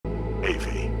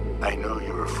I know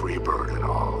you're a free bird and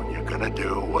all, and you're gonna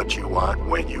do what you want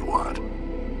when you want.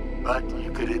 But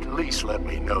you could at least let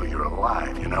me know you're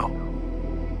alive, you know?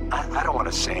 I don't want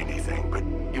to say anything, but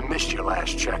you missed your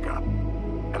last checkup.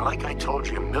 And like I told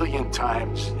you a million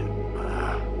times,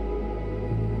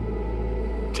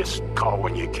 just call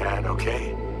when you can,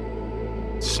 okay?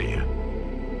 See ya.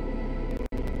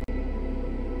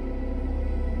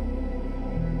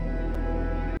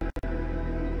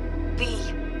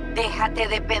 Déjate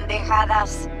de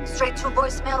pendejadas. Straight to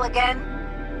voicemail again?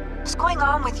 What's going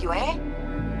on with you, eh?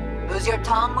 Lose your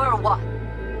tongue or what?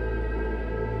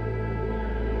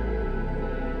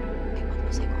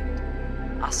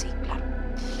 Sí, claro.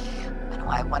 Bueno,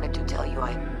 I wanted to tell you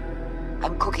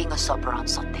I'm cooking a supper on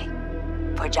Sunday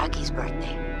for Jackie's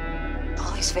birthday.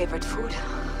 Polly's favorite food.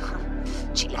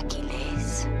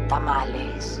 Chilaquiles,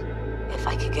 tamales. If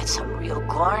I could get some real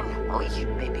corn, or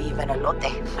maybe even elote.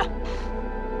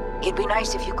 It'd be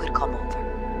nice if you could come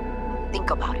over. Think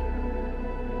about it.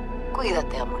 Cuídate,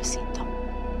 amorcito.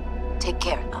 Take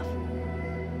care, love.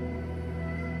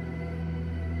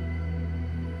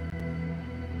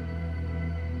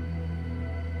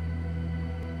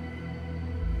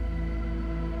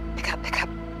 Pick up.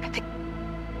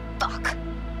 Fuck.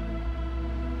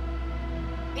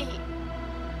 V,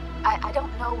 I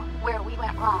don't know where we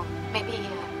went wrong. Maybe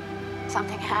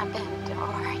something happened,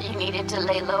 or you needed to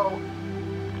lay low.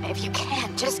 If you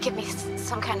can, just give me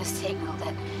some kind of signal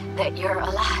that you're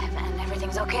alive and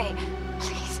everything's okay.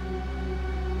 Please.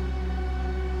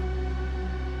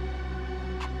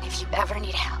 If you ever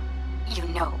need help, you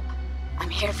know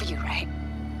I'm here for you, right?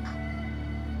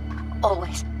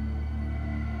 Always.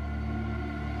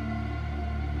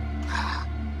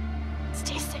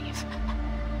 Stay safe.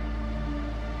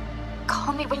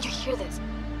 Call me when you hear this.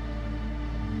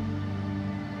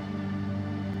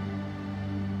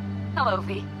 Hello,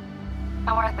 V.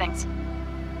 How are things?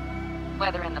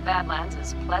 Weather in the Badlands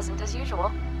is pleasant as usual.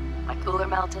 My cooler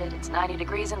melted, it's 90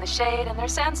 degrees in the shade, and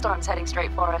there's sandstorms heading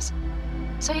straight for us.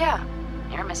 So yeah,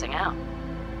 you're missing out.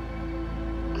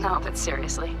 No, but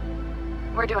seriously,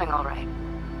 we're doing all right.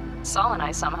 Saul and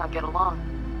I somehow get along,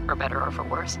 for better or for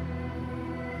worse.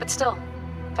 But still,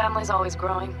 family's always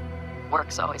growing,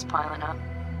 work's always piling up.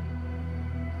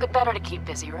 But better to keep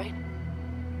busy, right?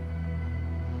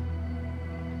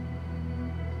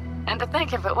 And to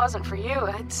think if it wasn't for you,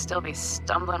 I'd still be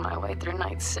stumbling my way through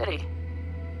Night City.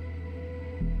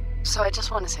 So I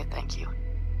just want to say thank you.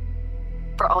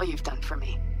 For all you've done for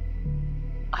me.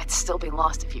 I'd still be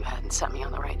lost if you hadn't set me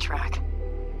on the right track.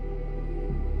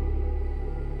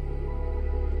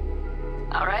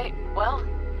 All right, well,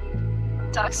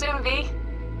 talk soon, V.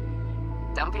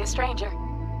 Don't be a stranger.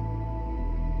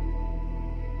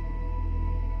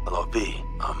 Hello, V.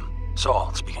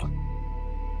 Saul speaking.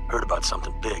 Heard about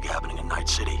something big happening in Night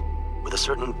City, with a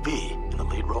certain V in the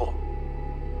lead role.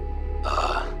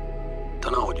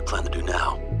 Don't know what you plan to do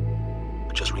now,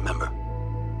 but just remember,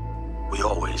 we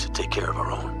always take care of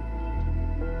our own.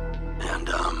 And,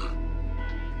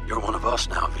 you're one of us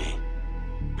now, V.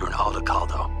 You're an Alda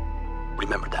Caldo.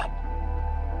 Remember that.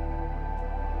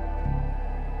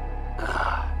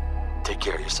 Take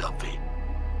care of yourself, V,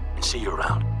 and see you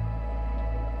around.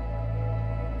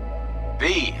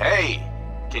 V, hey!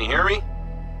 Can you hear me?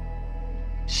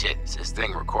 Shit, is this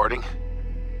thing recording?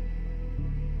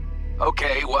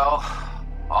 Okay, well,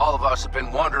 all of us have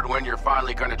been wondering when you're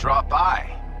finally gonna drop by.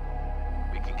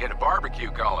 We can get a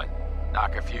barbecue going,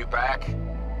 knock a few back,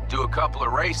 do a couple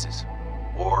of races,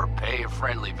 or pay a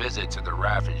friendly visit to the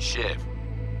Raff and Shiv.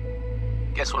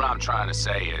 Guess what I'm trying to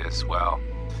say is, well,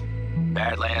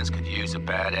 Badlands could use a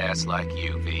badass like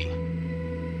you, V.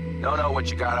 Don't know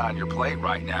what you got on your plate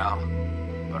right now,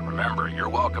 but remember, you're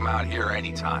welcome out here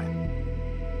anytime.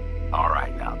 All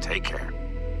right, now, take care.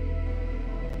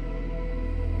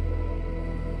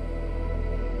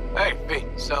 Hey, V,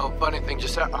 so funny thing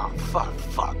just happened. Oh,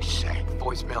 fuck's sake,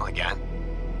 voicemail again.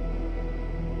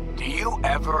 Do you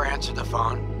ever answer the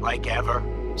phone? Like, ever?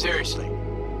 Seriously,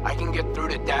 I can get through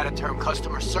to data term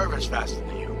customer service faster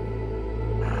than you.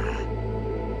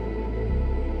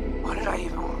 What did I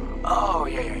even... Oh,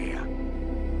 yeah.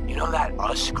 You know that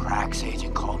Us Cracks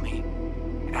agent called me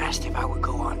and asked if I would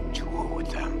go on tour with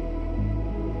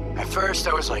them. At first,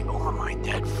 I was like, over my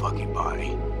dead fucking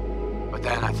body. But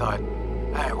then I thought,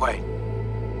 hey, wait,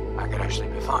 I could actually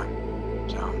be fun.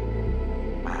 So,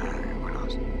 who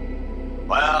knows?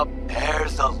 Well,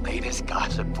 there's the latest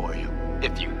gossip for you,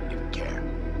 if you even care.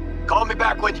 Call me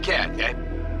back when you can, okay?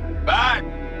 Bye!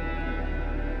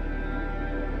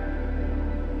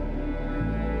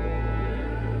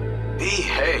 V,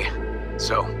 hey.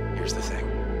 So, here's the thing.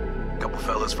 A couple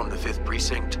fellas from the 5th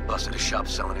Precinct busted a shop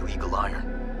selling illegal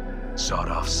iron.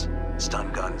 Sawed-offs,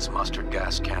 stun guns, mustard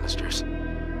gas canisters.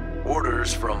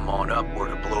 Orders from on up were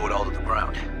to blow it all to the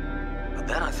ground. But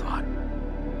then I thought,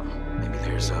 maybe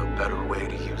there's a better way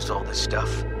to use all this stuff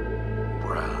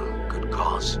for a good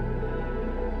cause.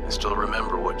 I still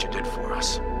remember what you did for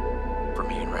us. For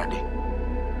me and Randy.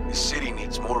 This city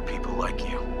needs more people like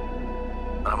you.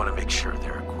 And I'm gonna make sure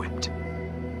they're equipped.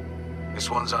 This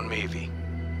one's on me, V.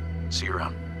 See you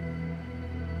around.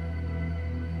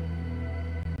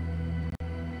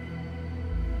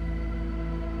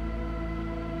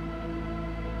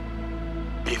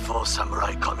 Before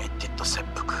samurai committed to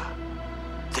seppuku,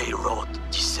 they wrote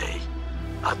Jisei,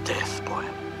 a death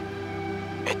poem.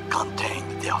 It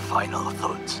contained their final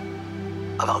thoughts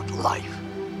about life,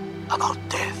 about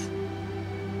death.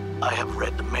 I have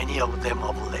read many of them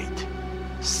of late.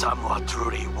 Some are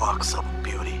truly works of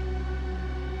beauty.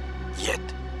 Yet,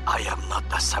 I am not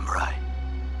a samurai,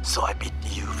 so I bid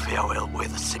you farewell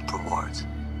with simple words.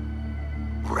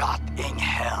 Rot in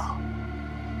hell,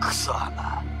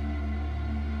 Kusama.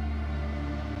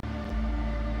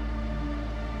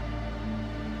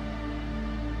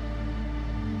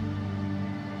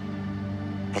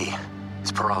 Hey,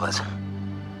 it's Peralez.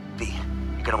 V,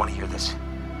 you're gonna want to hear this.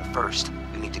 But first,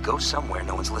 we need to go somewhere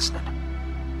no one's listening.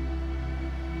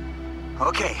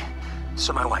 Okay,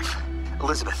 so my wife,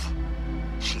 Elizabeth,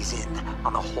 she's in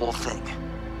on the whole thing.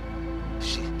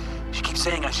 She keeps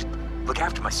saying I should look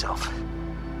after myself.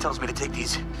 Tells me to take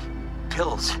these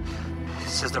pills.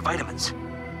 Says they're vitamins.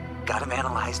 Got them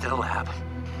analyzed at a lab.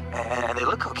 And they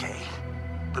look okay.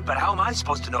 But how am I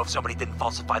supposed to know if somebody didn't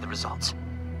falsify the results?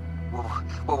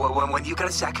 Well, when you got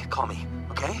a sec, call me,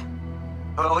 okay?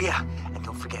 Oh yeah, and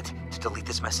don't forget to delete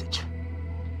this message.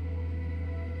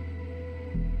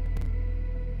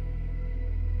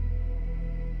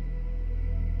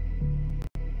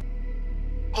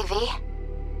 Hey, V.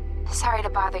 Sorry to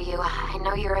bother you. I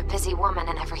know you're a busy woman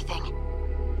and everything.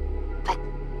 But,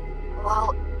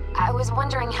 well, I was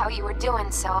wondering how you were doing,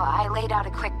 so I laid out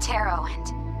a quick tarot and...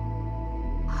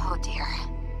 Oh dear.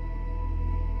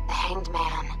 The Hanged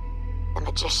Man, the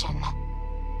Magician,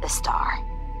 the Star.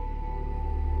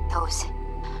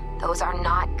 Those are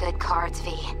not good cards,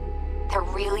 V. They're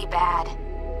really bad.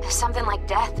 There's something like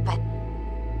death, but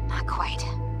not quite.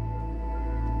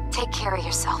 Take care of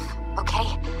yourself,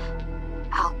 okay?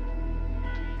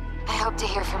 I hope to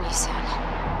hear from you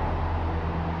soon.